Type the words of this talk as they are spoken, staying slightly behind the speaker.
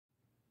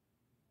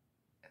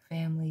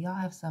Family, y'all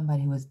have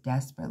somebody who is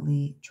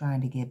desperately trying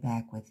to get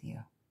back with you.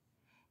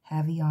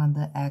 Heavy on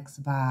the ex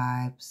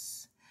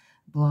vibes.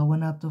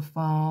 Blowing up the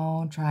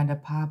phone, trying to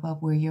pop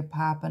up where you're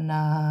popping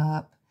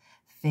up.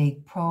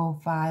 Fake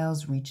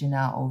profiles, reaching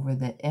out over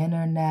the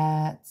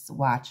internet,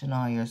 watching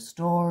all your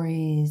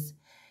stories.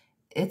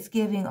 It's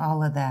giving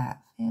all of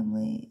that.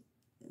 Family,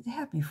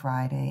 happy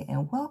Friday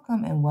and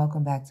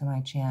welcome back to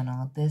my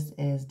channel. This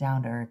is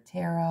Down to Earth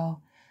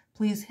Tarot.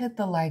 Please hit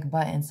the like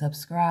button,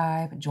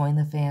 subscribe, join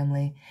the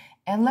family,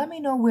 and let me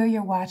know where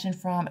you're watching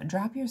from.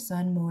 Drop your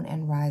sun, moon,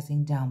 and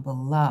rising down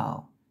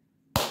below.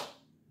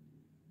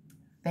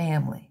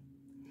 Family,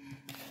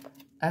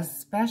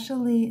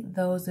 especially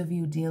those of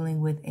you dealing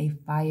with a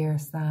fire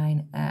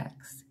sign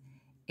X,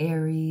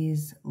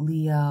 Aries,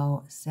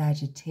 Leo,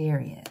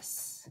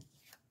 Sagittarius,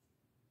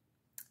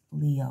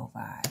 Leo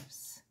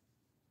vibes.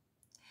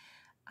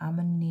 I'm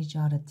going to need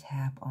y'all to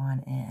tap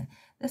on in.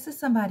 This is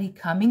somebody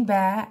coming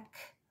back,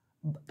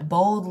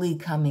 boldly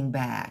coming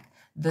back.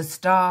 The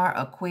star,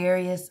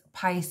 Aquarius,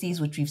 Pisces,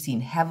 which we've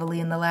seen heavily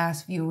in the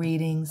last few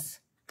readings.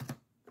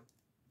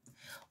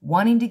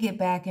 Wanting to get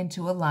back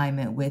into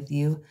alignment with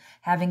you,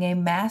 having a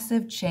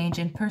massive change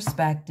in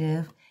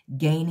perspective,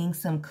 gaining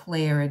some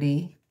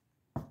clarity.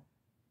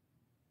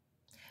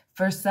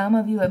 For some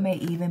of you, it may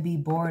even be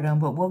boredom,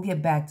 but we'll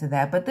get back to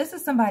that. But this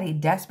is somebody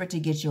desperate to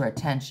get your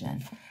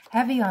attention.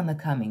 Heavy on the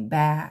coming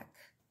back.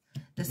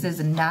 This is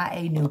not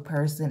a new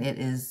person. It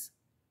is,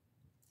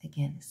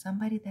 again,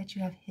 somebody that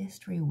you have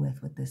history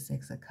with the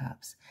Six of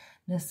Cups.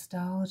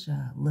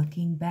 Nostalgia,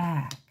 looking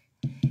back.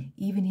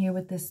 Even here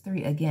with this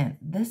 3, again,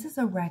 this is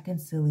a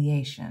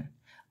reconciliation,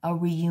 a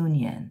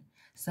reunion.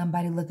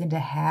 Somebody looking to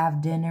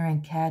have dinner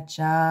and catch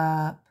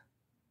up.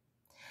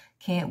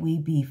 Can't we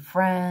be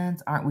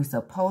friends? Aren't we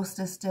supposed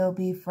to still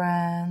be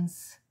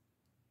friends?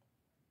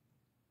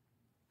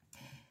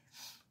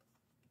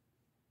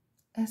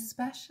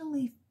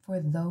 Especially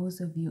for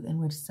those of you in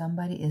which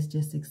somebody is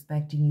just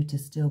expecting you to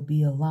still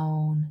be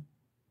alone,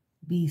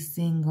 be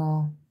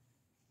single.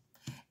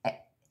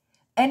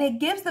 And it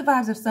gives the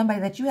vibes of somebody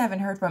that you haven't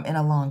heard from in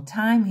a long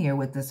time here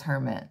with this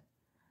Hermit.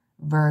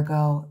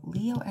 Virgo,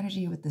 Leo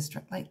energy with this,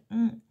 like,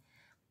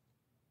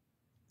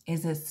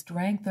 is it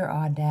strength or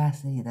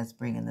audacity that's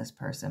bringing this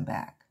person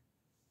back?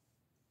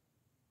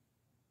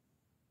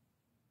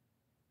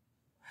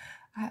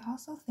 I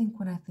also think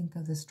when I think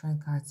of the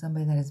Strength card,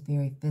 somebody that is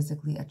very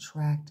physically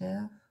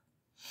attractive.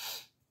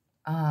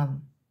 But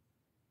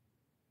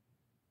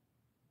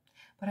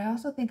I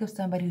also think of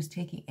somebody who's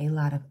taking a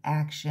lot of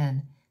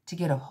action to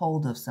get a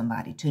hold of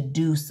somebody, to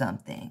do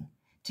something,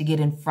 to get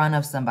in front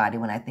of somebody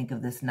when I think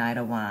of this Knight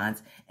of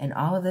Wands and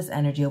all of this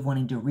energy of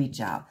wanting to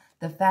reach out.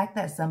 The fact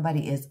that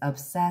somebody is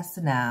obsessed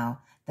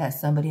now, that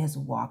somebody has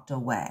walked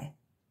away.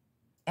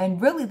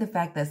 And really the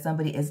fact that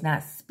somebody is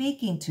not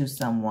speaking to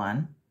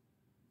someone,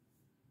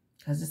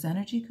 because this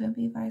energy could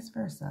be vice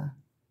versa,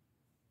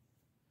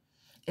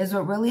 is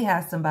what really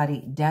has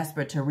somebody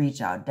desperate to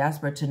reach out,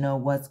 desperate to know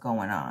what's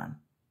going on.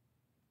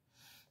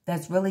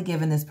 That's really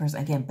giving this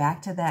person, again,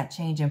 back to that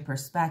change in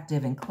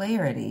perspective and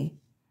clarity.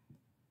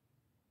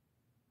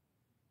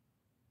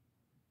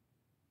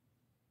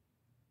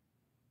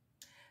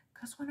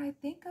 Because when I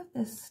think of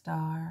this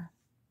star,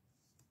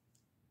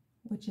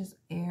 which is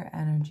air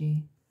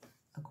energy,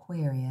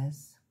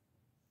 Aquarius,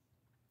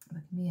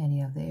 look at me,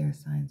 any of the air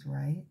signs,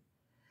 right?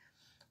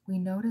 We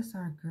notice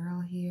our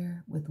girl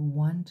here with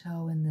one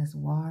toe in this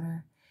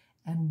water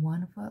and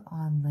one foot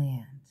on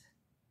land.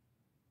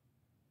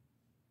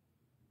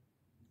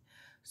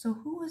 So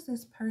who is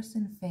this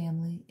person,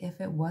 family, if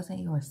it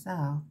wasn't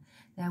yourself,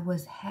 that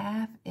was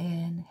half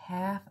in,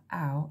 half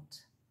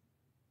out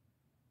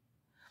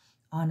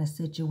on a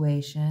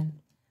situation,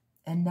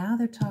 and now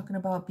they're talking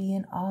about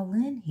being all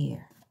in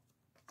here?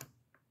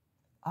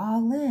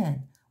 All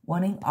in,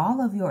 wanting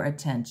all of your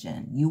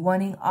attention. You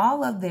wanting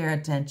all of their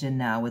attention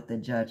now with the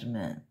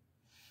Judgment.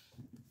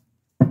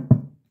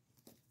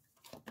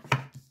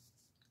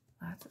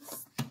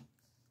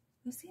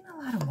 We've seen a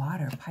lot of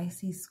water.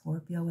 Pisces,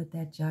 Scorpio with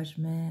that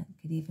Judgment.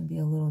 Could even be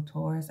a little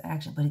Taurus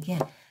action. But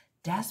again,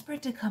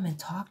 desperate to come and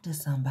talk to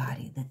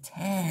somebody. The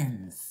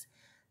 10s.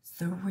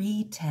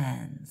 3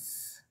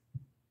 10s.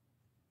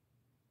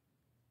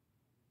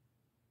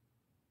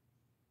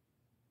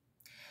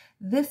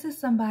 This is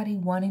somebody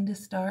wanting to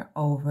start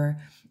over.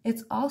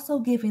 It's also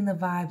giving the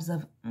vibes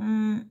of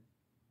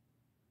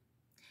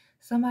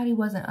somebody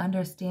wasn't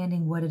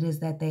understanding what it is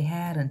that they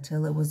had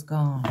until it was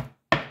gone.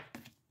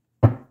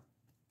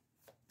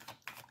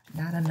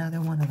 Not another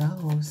one of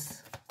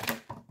those.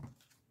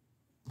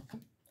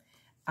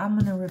 I'm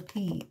going to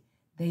repeat.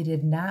 They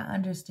did not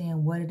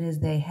understand what it is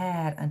they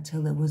had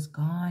until it was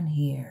gone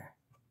here.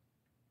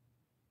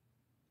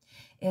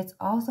 It's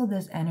also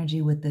this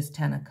energy with this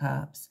 10 of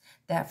Cups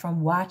that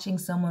from watching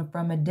someone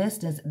from a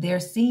distance, they're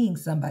seeing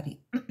somebody,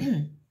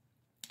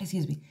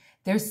 excuse me,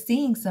 they're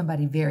seeing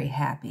somebody very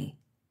happy,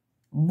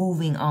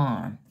 moving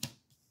on,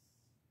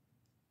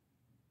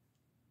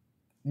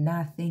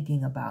 not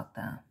thinking about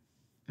them.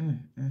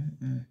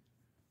 And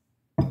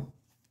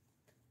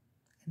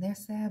they're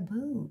sad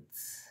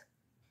boots.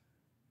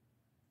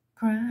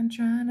 crying,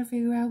 trying to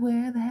figure out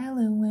where the hell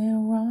it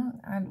went wrong.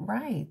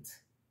 Right.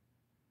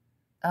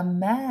 A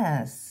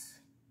mess.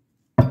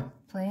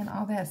 Playing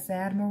all that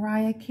sad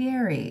Mariah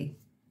Carey.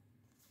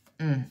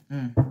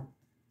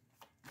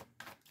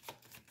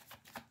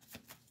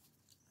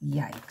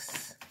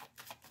 Yikes.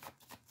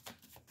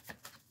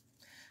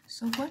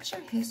 So what's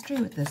your history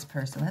with this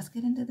person? Let's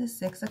get into the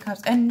Six of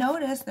Cups. And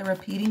notice the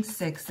repeating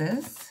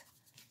sixes.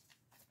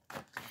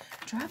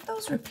 Drop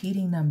those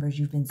repeating numbers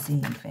you've been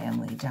seeing,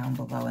 family, down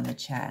below in the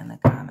chat in the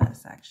comment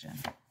section.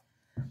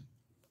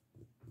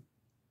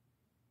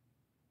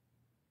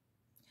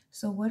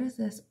 So what is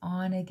this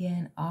on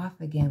again, off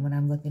again when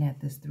I'm looking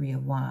at this Three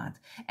of Wands?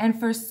 And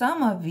for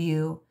some of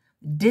you,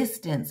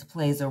 distance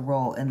plays a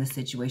role in the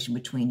situation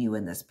between you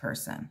and this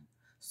person.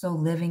 So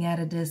living at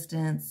a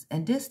distance,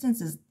 and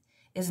distance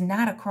is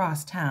not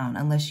across town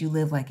unless you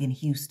live like in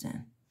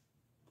Houston.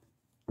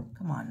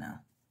 Come on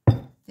now.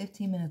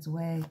 15 minutes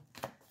away.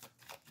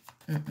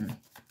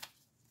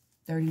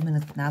 30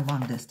 minutes, not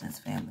long distance,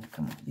 family.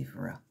 Come on, be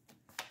for real.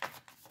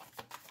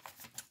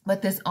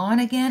 But this on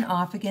again,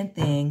 off again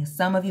thing,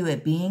 some of you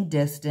it being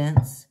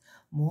distance,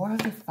 more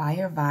of the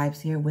fire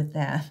vibes here with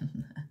that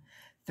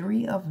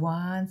Three of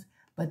Wands,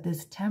 but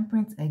this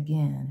Temperance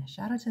again.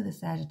 Shout out to the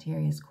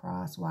Sagittarius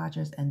cross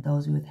watchers and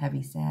those with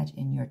heavy Sag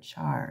in your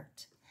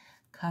chart.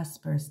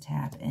 Cuspers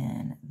tap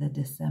in, the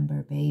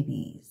December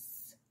babies.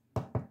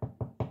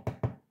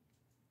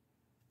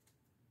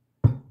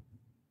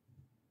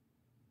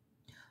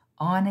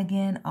 On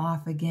again,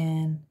 off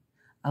again,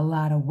 a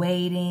lot of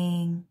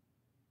waiting.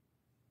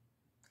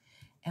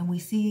 And we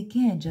see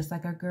again, just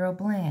like our girl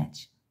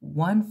Blanche,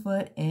 1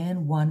 foot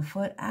in, 1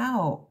 foot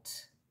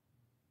out.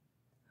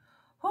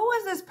 Who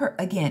is this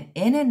again,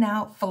 in and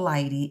out,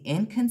 flighty,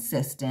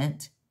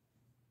 inconsistent,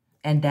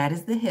 and that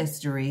is the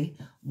history,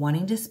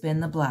 wanting to spin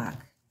the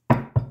block.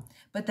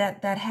 But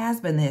that has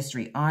been the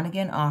history, on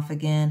again, off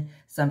again.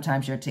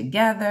 Sometimes you're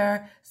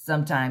together,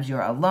 sometimes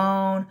you're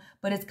alone,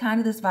 but it's kind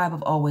of this vibe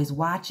of always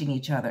watching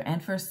each other.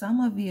 And for some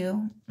of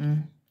you,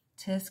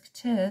 tisk,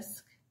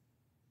 tisk.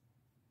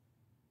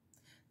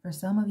 For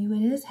some of you,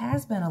 it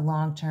has been a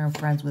long-term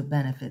friends with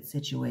benefits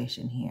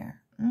situation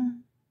here.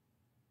 And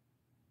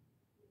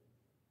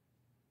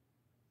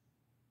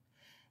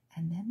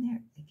then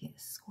there, again,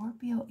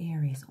 Scorpio,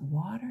 Aries,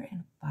 water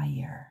and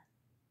fire.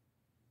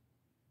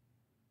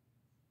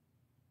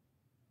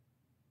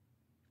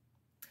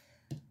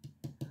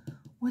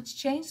 What's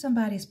changed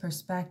somebody's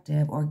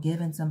perspective or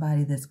given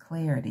somebody this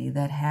clarity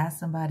that has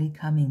somebody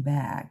coming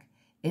back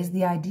is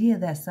the idea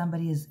that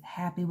somebody is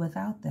happy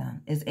without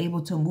them, is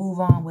able to move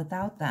on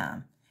without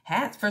them.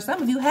 For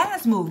some of you,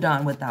 has moved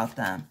on without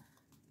them.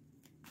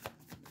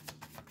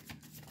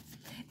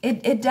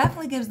 It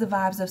definitely gives the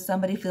vibes of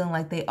somebody feeling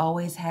like they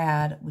always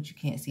had, which you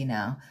can't see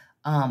now,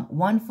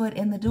 1 foot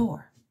in the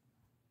door.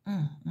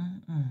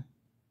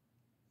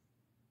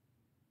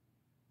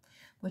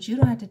 But you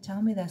don't have to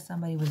tell me that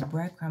somebody was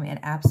breadcrumbing. And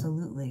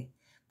absolutely,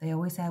 they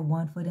always had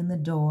 1 foot in the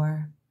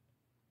door.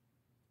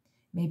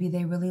 Maybe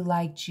they really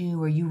liked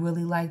you or you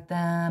really liked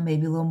them.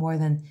 Maybe a little more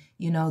than,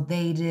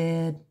 they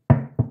did.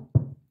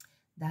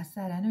 That's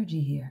that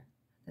energy here.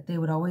 That they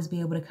would always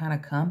be able to kind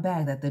of come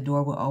back. That the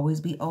door will always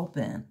be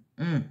open.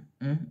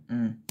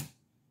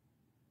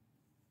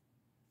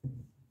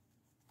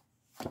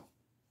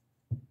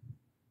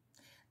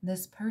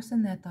 This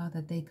person that thought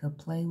that they could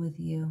play with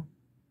you.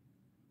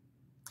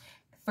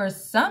 For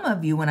some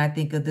of you, when I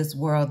think of this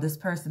world, this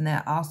person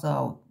that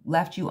also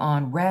left you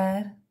on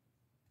red,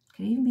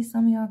 could even be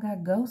some of y'all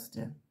got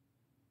ghosted.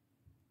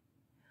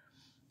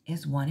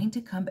 Is wanting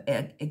to come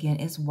back. Again,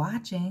 it's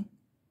watching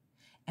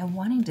and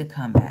wanting to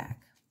come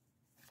back.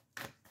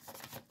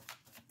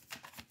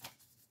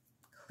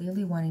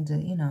 Clearly wanting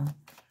to,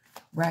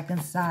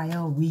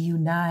 reconcile,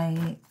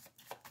 reunite.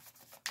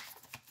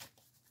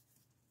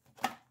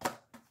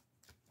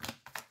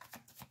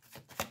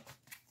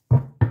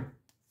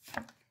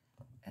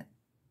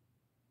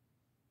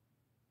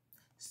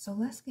 So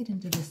let's get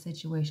into this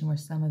situation where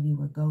some of you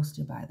were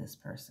ghosted by this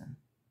person.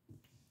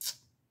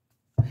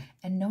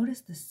 And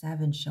notice the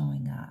 7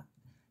 showing up.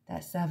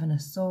 That 7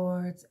 of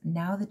Swords.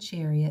 Now the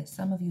Chariot.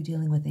 Some of you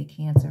dealing with a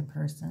Cancer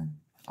person.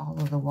 All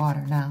over the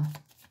water now.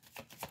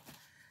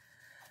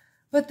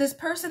 But this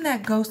person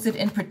that ghosted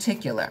in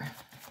particular,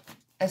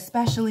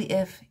 especially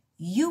if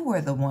you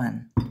were the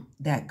one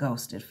that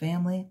ghosted,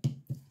 family,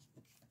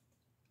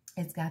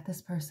 it's got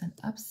this person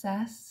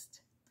obsessed,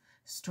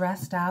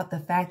 stressed out, the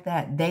fact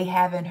that they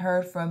haven't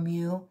heard from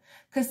you.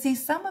 Because see,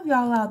 some of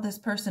y'all allowed this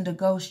person to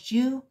ghost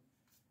you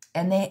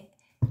and they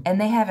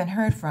haven't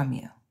heard from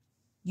you.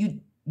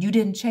 You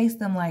didn't chase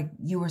them like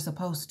you were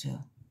supposed to.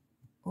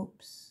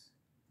 Oops.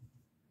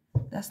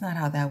 That's not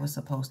how that was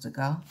supposed to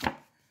go.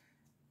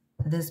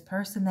 This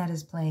person that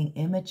is playing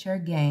immature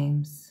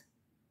games,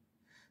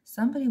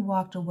 somebody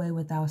walked away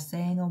without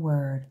saying a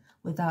word,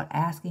 without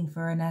asking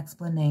for an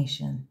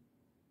explanation,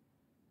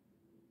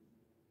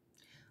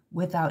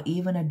 without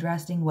even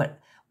addressing what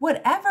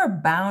whatever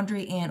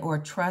boundary and or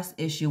trust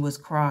issue was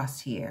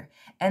crossed here,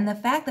 and the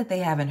fact that they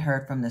haven't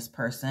heard from this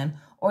person,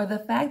 or the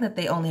fact that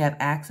they only have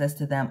access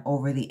to them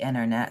over the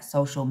internet,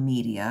 social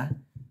media,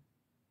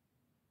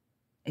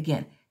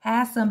 again,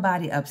 has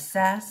somebody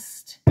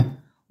obsessed,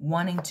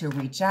 wanting to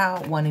reach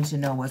out, wanting to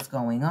know what's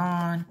going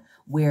on,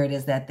 where it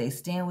is that they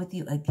stand with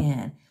you,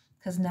 again,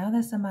 because now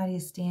that somebody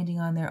is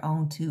standing on their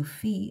own 2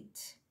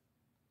 feet,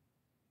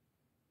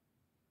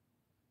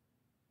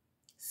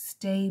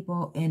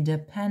 stable,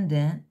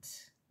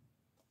 independent.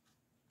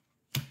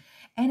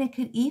 And it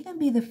could even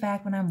be the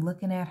fact when I'm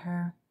looking at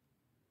her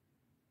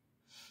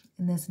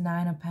in this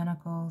 9 of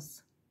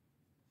Pentacles,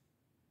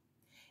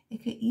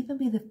 it could even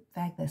be the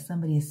fact that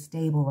somebody is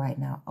stable right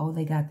now. Oh,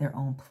 they got their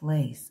own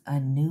place, a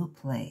new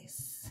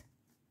place.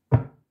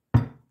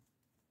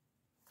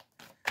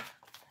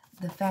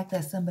 The fact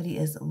that somebody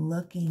is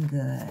looking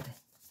good.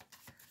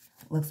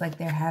 Looks like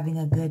they're having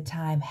a good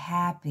time,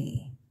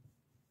 happy.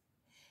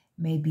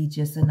 May be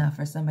just enough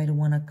for somebody to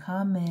want to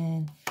come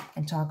in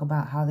and talk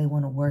about how they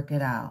want to work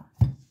it out.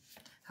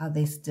 How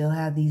they still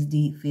have these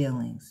deep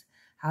feelings.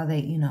 How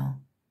they,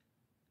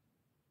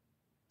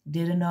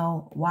 didn't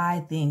know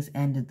why things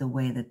ended the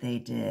way that they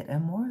did.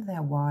 And more of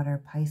that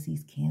water,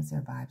 Pisces,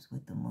 Cancer vibes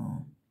with the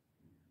moon.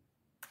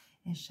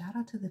 And shout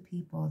out to the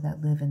people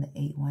that live in the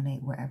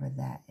 818, wherever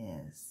that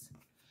is.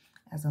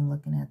 As I'm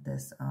looking at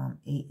this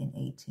 8 and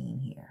 18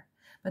 here.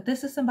 But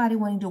this is somebody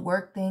wanting to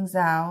work things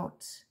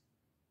out.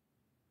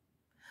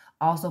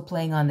 Also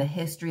playing on the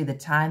history, the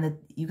time that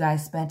you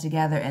guys spent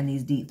together and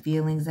these deep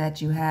feelings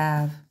that you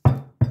have.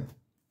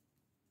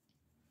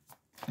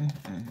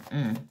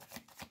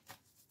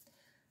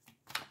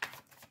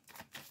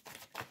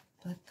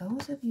 But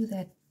those of you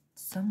that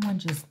someone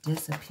just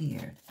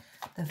disappeared,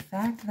 the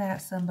fact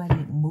that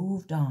somebody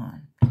moved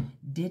on,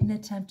 didn't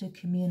attempt to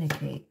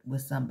communicate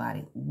with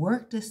somebody,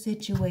 worked a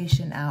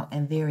situation out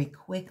and very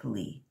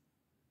quickly,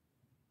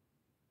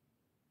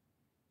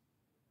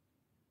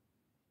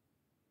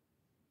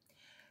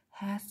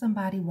 has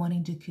somebody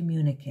wanting to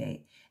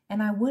communicate.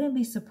 And I wouldn't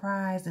be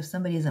surprised if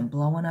somebody isn't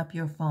blowing up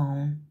your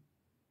phone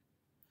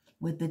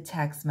with the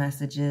text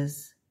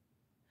messages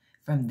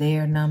from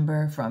their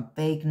number, from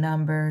fake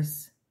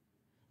numbers,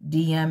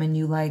 DMing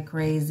you like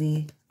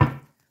crazy,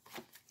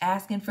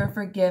 asking for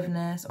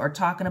forgiveness, or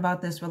talking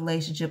about this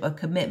relationship, a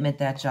commitment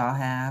that y'all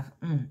have.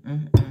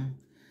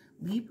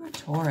 Libra,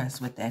 Taurus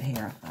with that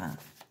Hierophant.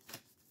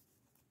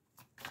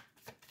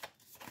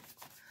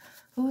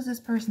 Who's this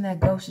person that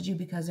ghosted you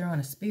because they're on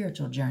a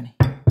spiritual journey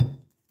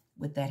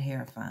with that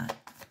Hierophant?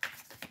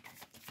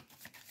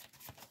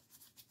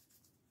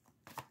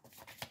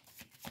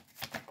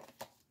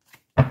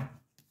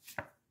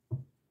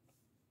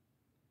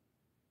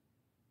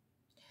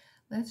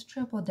 Let's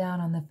triple down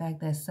on the fact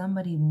that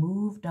somebody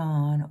moved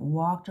on,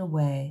 walked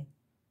away,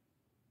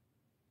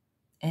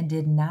 and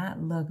did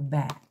not look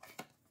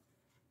back.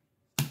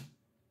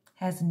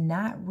 Has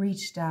not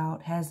reached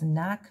out, has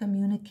not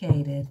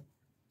communicated,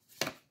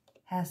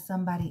 has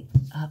somebody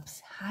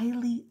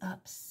highly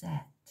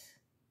upset.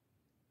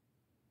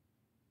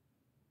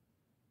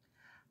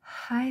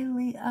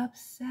 Highly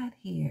upset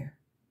here.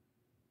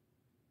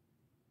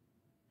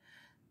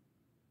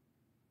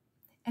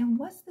 And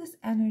what's this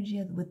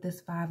energy with this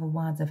 5 of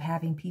Wands of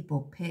having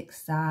people pick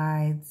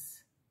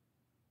sides?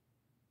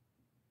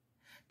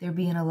 There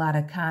being a lot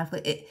of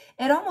conflict.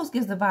 It almost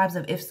gives the vibes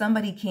of if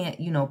somebody can't,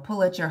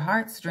 pull at your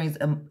heartstrings,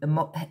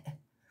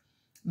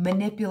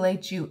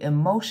 manipulate you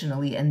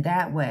emotionally in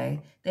that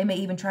way, they may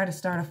even try to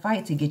start a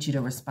fight to get you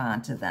to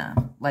respond to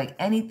them. Like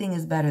anything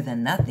is better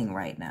than nothing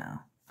right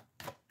now.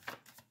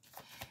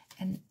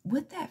 And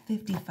with that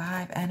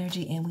 55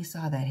 energy, and we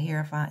saw that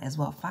Hierophant as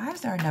well,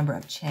 5s are a number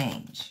of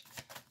change.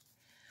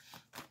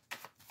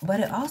 But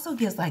it also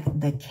gives like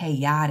the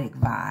chaotic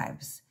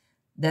vibes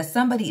that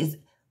somebody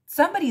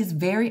is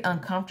very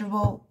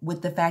uncomfortable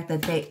with the fact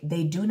that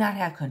they do not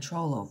have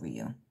control over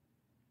you.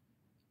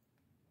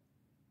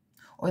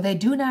 Or they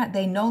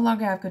no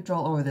longer have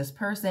control over this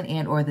person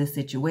and or this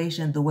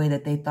situation the way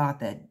that they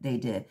thought that they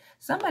did.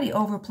 Somebody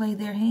overplayed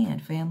their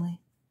hand, family.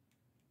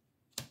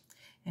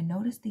 And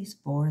notice these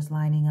 4s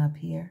lining up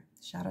here.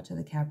 Shout out to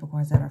the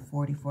Capricorns that are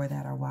 44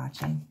 that are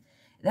watching.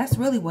 That's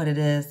really what it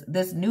is.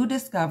 This new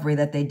discovery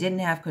that they didn't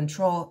have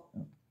control,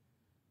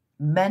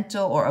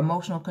 mental or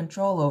emotional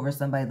control over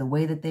somebody the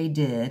way that they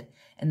did.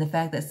 And the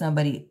fact that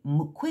somebody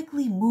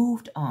quickly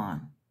moved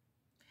on,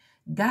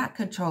 got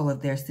control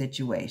of their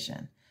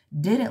situation,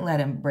 didn't let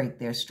them break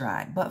their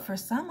stride. But for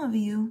some of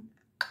you,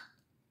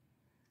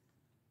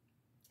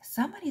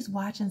 somebody's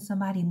watching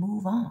somebody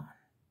move on.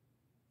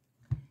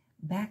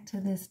 Back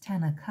to this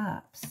 10 of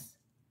Cups.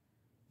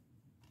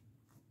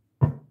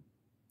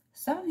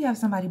 Some of you have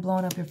somebody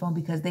blowing up your phone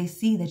because they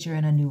see that you're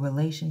in a new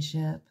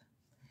relationship,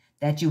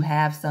 that you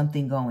have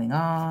something going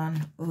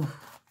on.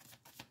 Oof.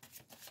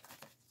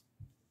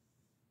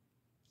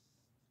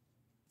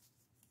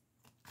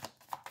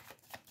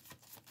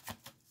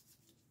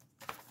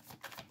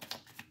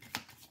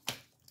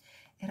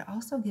 It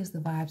also gives the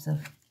vibes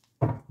of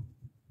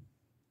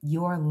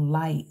your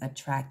light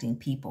attracting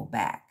people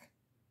back.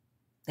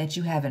 that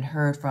you haven't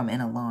heard from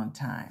in a long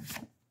time.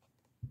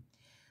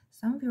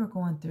 Some of you are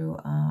going through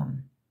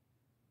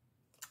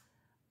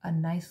a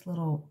nice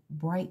little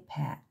bright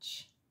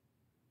patch,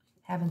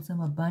 having some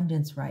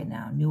abundance right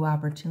now, new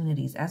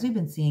opportunities, as we've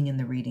been seeing in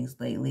the readings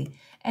lately.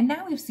 And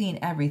now we've seen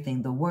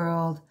everything, the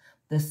world,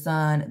 the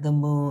sun, the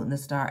moon, the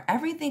star,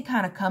 everything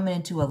kind of coming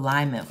into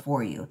alignment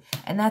for you.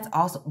 And that's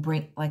also,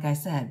 like I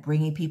said,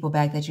 bringing people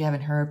back that you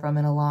haven't heard from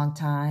in a long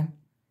time.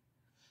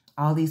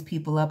 All these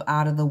people up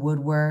out of the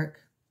woodwork.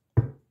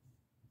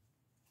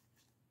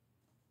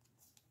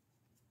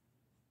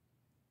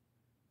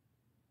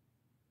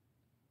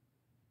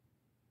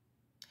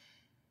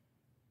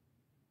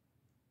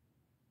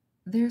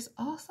 There's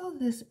also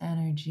this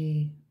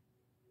energy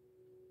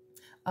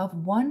of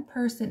one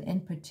person in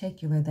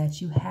particular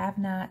that you have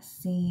not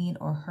seen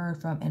or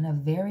heard from in a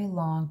very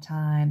long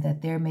time,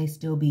 that there may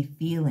still be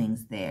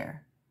feelings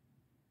there.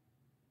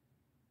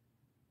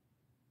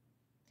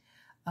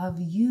 Of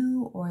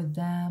you or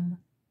them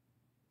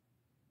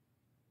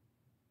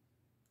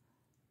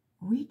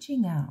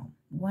reaching out,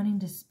 wanting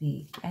to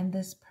speak, and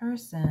this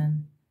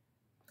person,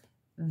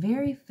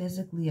 very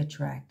physically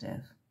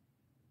attractive.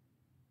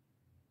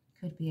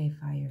 Could be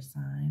a fire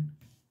sign.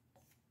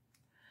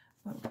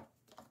 But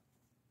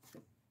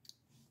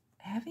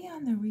heavy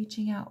on the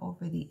reaching out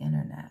over the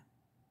internet.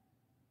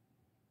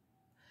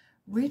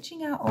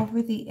 Reaching out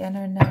over the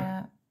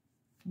internet,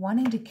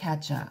 wanting to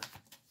catch up.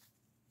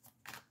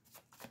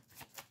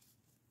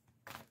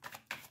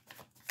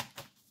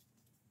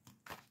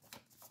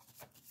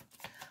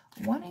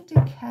 Wanting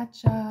to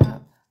catch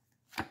up,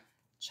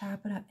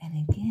 chop it up,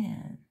 and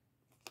again,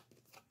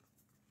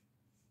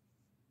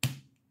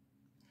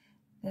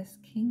 this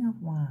King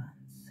of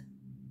Wands.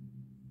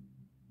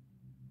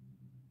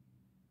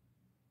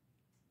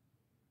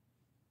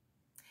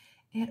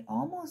 It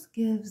almost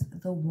gives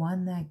the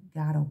one that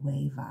got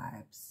away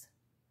vibes,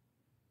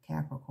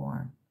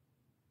 Capricorn.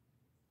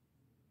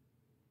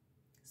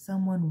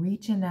 Someone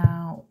reaching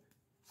out,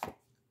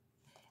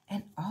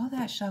 and all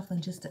that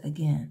shuffling just to,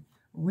 again,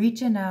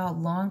 reaching out,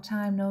 long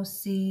time no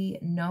see,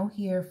 no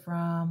hear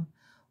from,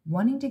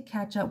 wanting to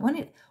catch up,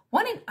 wanting,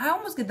 I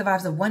almost get the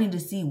vibes of wanting to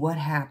see what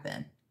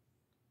happened.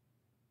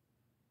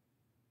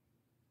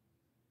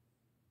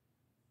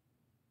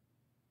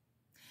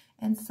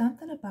 And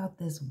something about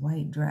this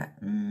white dress.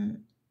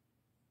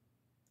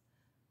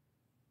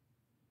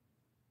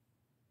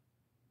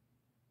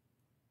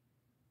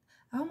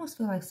 I almost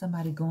feel like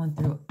somebody going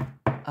through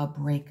a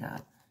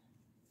breakup.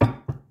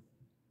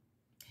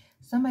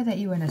 Somebody that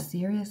you're in a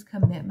serious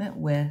commitment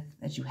with,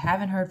 that you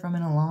haven't heard from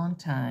in a long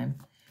time,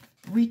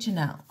 reaching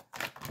out.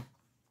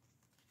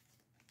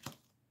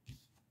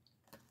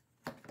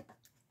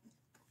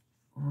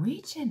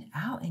 Reaching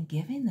out and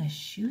giving the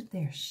shoot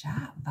their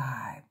shot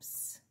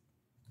vibes.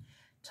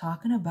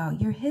 Talking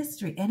about your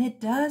history. And it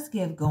does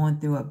give going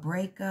through a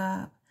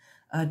breakup,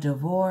 a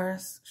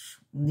divorce,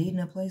 needing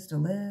a place to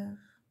live.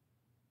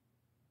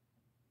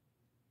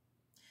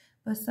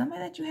 But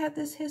somebody that you have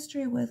this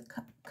history with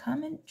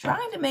coming,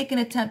 trying to make an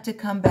attempt to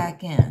come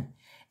back in.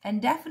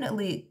 And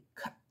definitely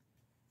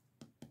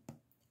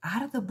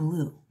out of the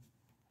blue.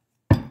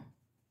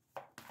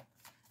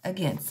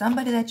 Again,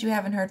 somebody that you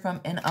haven't heard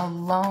from in a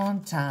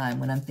long time,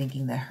 when I'm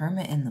thinking the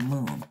Hermit and the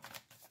Moon.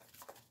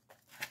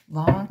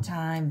 Long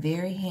time,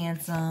 very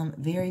handsome,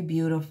 very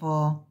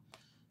beautiful.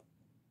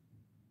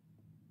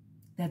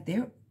 That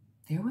there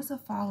was a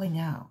falling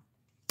out.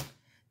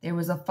 There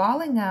was a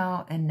falling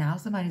out, and now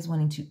somebody's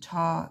wanting to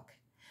talk.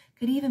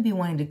 Could even be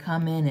wanting to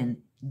come in and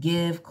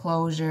give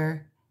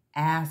closure,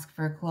 ask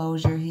for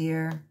closure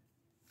here.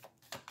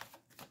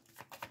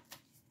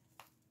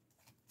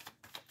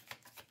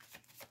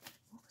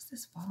 What was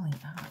this falling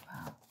out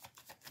about?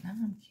 Now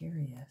I'm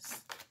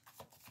curious.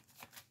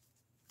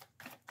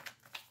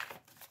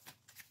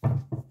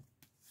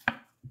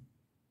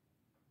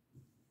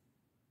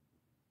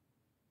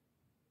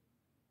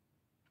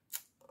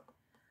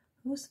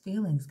 Whose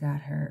feelings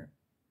got hurt?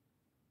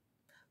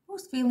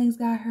 Whose feelings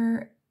got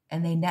hurt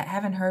and they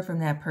haven't heard from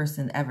that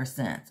person ever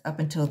since, up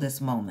until this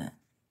moment?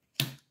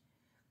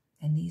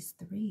 And these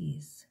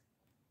threes.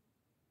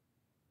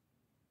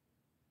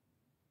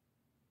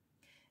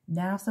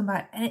 Now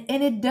somebody,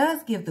 and it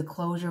does give the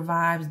closure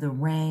vibes, the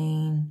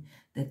rain,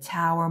 the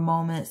tower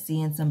moment,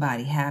 seeing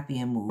somebody happy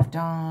and moved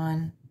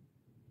on.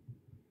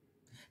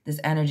 This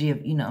energy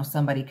of, you know,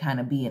 somebody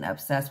kind of being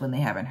obsessed when they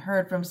haven't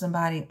heard from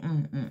somebody.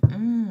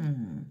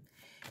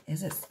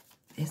 Is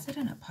it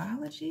an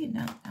apology?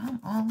 No, I'm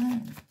all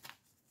in.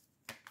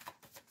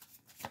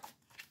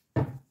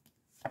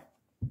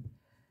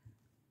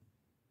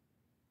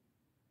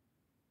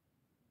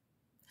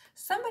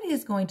 Somebody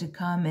is going to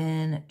come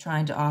in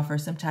trying to offer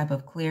some type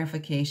of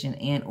clarification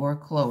and or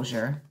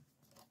closure.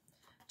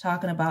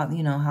 Talking about,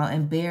 you know, how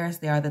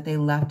embarrassed they are that they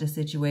left a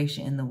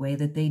situation in the way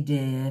that they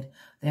did.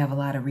 They have a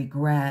lot of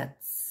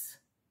regrets,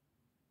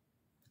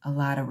 a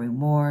lot of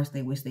remorse.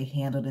 They wish they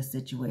handled the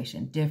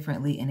situation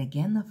differently. And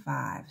again, the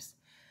fives.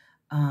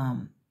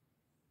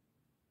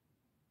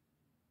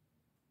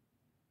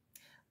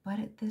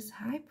 But this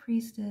High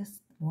Priestess,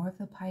 More of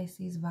the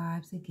Pisces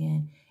vibes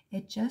again.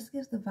 It just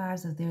gives the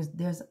vibes of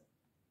there's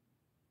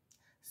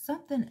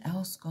something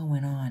else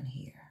going on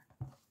here.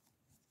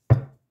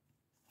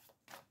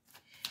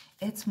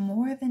 It's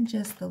more than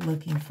just the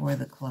looking for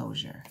the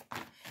closure.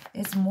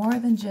 It's more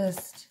than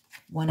just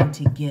wanting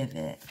to give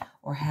it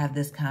or have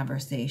this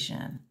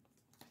conversation.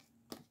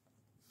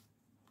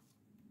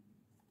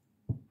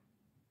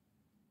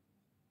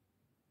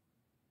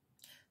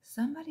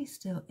 Somebody's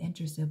still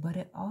interested, but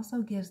it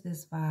also gives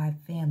this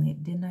vibe, family.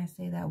 Didn't I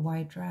say that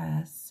white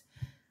dress?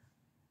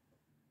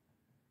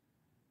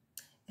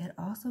 It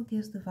also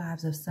gives the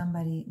vibes of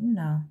somebody,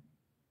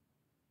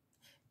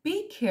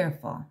 be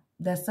careful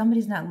that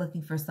somebody's not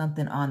looking for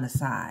something on the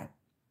side.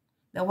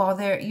 That while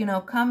they're,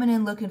 coming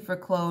in looking for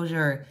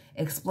closure,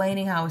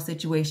 explaining how a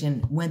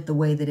situation went the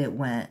way that it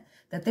went,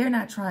 that they're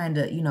not trying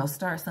to,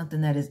 start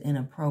something that is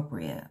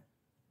inappropriate.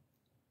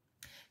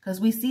 Because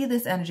we see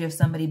this energy of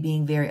somebody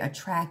being very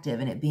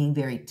attractive and it being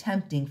very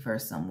tempting for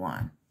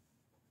someone.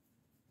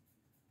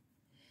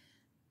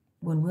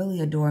 When really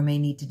a door may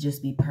need to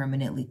just be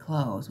permanently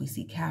closed. We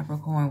see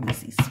Capricorn, we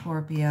see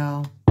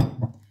Scorpio.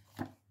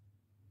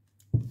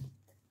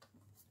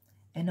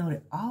 And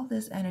note all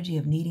this energy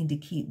of needing to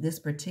keep this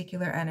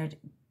particular energy,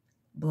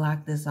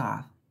 block this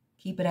off.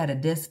 Keep it at a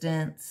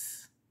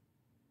distance.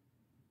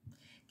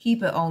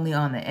 Keep it only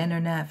on the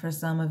internet for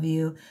some of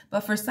you.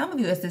 But for some of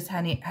you, it's this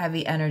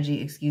heavy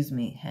energy. Excuse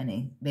me,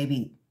 honey.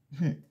 Maybe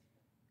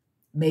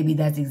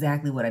that's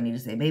exactly what I need to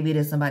say. Maybe it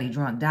is somebody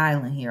drunk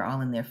dialing here,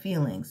 all in their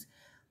feelings.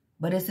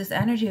 But it's this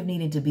energy of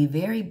needing to be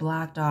very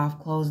blocked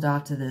off, closed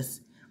off to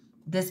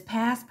this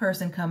past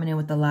person coming in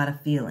with a lot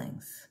of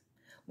feelings.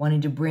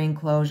 Wanting to bring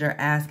closure,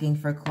 asking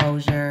for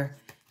closure.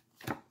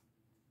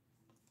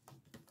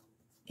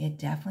 It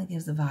definitely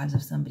gives the vibes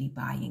of somebody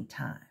buying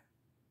time.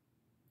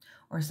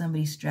 Or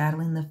somebody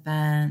straddling the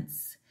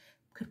fence.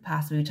 Could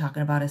possibly be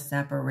talking about a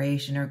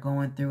separation or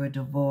going through a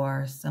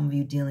divorce. Some of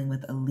you dealing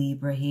with a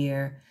Libra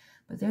here.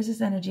 But there's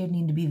this energy of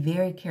needing to be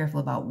very careful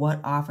about what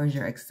offers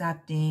you're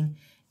accepting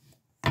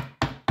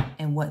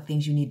and what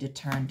things you need to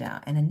turn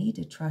down. And a need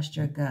to trust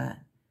your gut,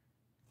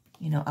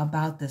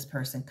 about this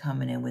person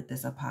coming in with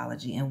this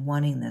apology and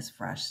wanting this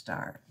fresh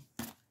start.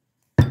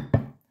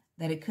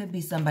 That it could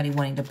be somebody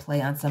wanting to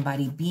play on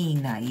somebody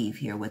being naive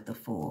here with the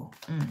Fool.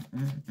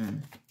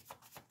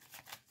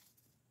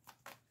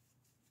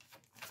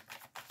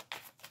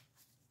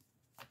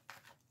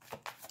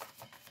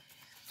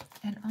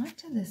 And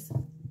onto this,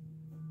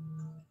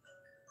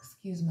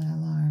 excuse my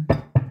alarm,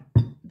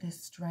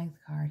 this Strength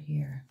card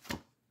here.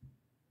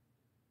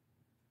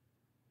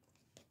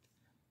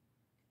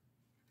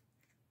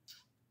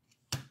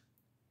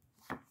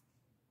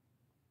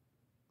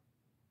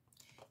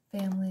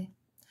 Family,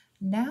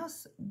 now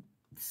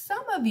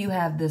some of you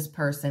have this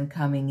person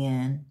coming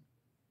in.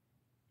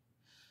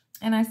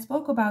 And I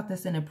spoke about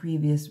this in a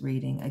previous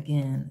reading.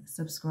 Again,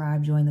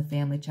 subscribe, join the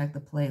family, check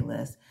the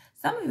playlist.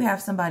 Some of you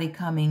have somebody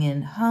coming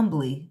in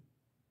humbly,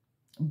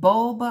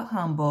 bold but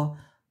humble,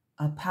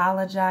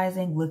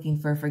 apologizing, looking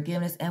for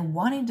forgiveness, and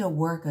wanting to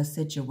work a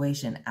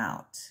situation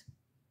out.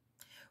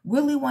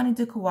 Really wanting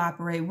to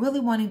cooperate, really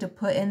wanting to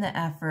put in the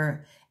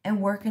effort and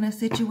working a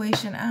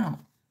situation out.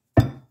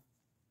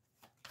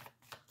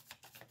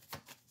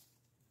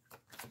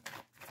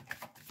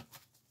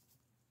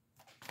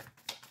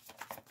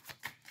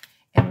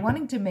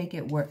 Wanting to make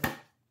it work,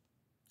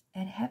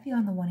 and heavy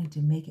on the wanting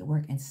to make it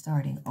work and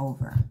starting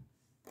over.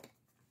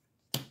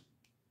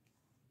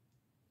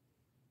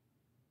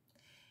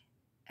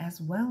 As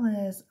well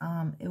as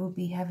it would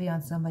be heavy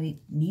on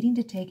somebody needing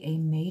to take a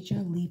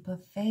major leap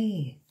of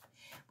faith.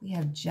 We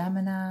have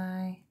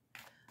Gemini,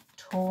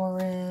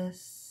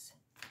 Taurus,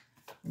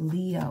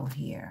 Leo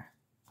here.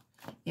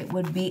 It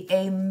would be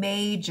a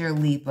major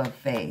leap of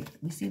faith.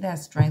 We see that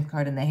Strength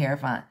card in the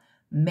Hierophant.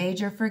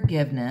 Major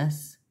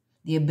forgiveness.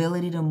 The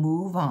ability to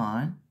move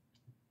on.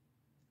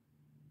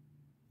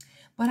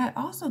 But I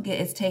also get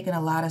it's taken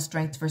a lot of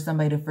strength for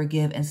somebody to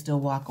forgive and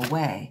still walk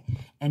away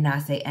and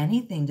not say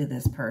anything to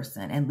this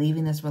person and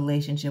leaving this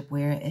relationship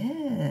where it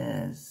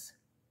is.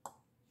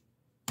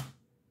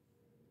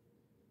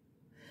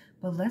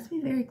 But let's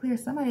be very clear.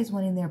 Somebody's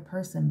wanting their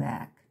person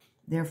back,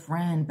 their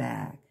friend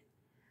back,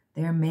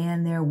 their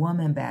man, their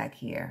woman back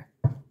here.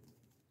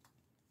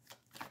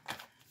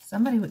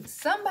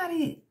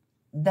 Somebody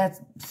that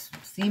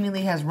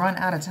seemingly has run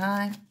out of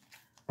time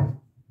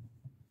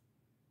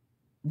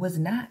was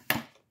not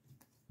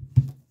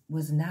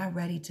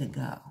ready to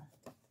go.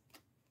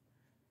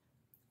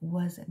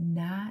 Was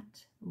not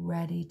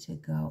ready to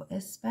go.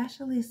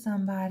 Especially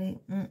somebody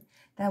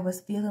that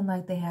was feeling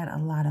like they had a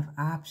lot of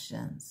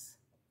options.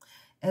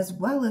 As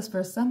well as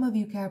for some of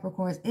you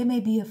Capricorns, it may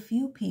be a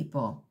few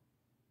people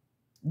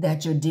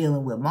that you're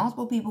dealing with.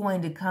 Multiple people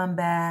wanting to come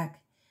back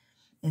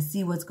and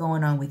see what's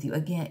going on with you.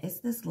 Again, it's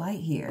this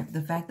light here.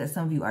 The fact that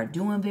some of you are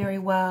doing very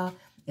well.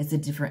 It's a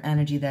different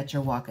energy that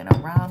you're walking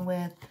around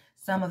with.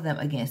 Some of them,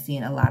 again,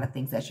 seeing a lot of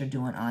things that you're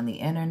doing on the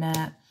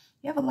internet.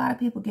 You have a lot of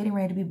people getting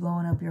ready to be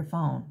blowing up your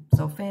phone.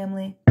 So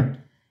family,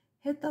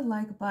 hit the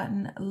like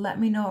button. Let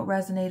me know what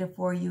resonated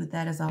for you.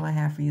 That is all I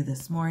have for you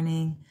this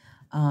morning.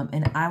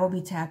 And I will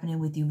be tapping in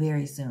with you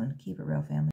very soon. Keep it real, family.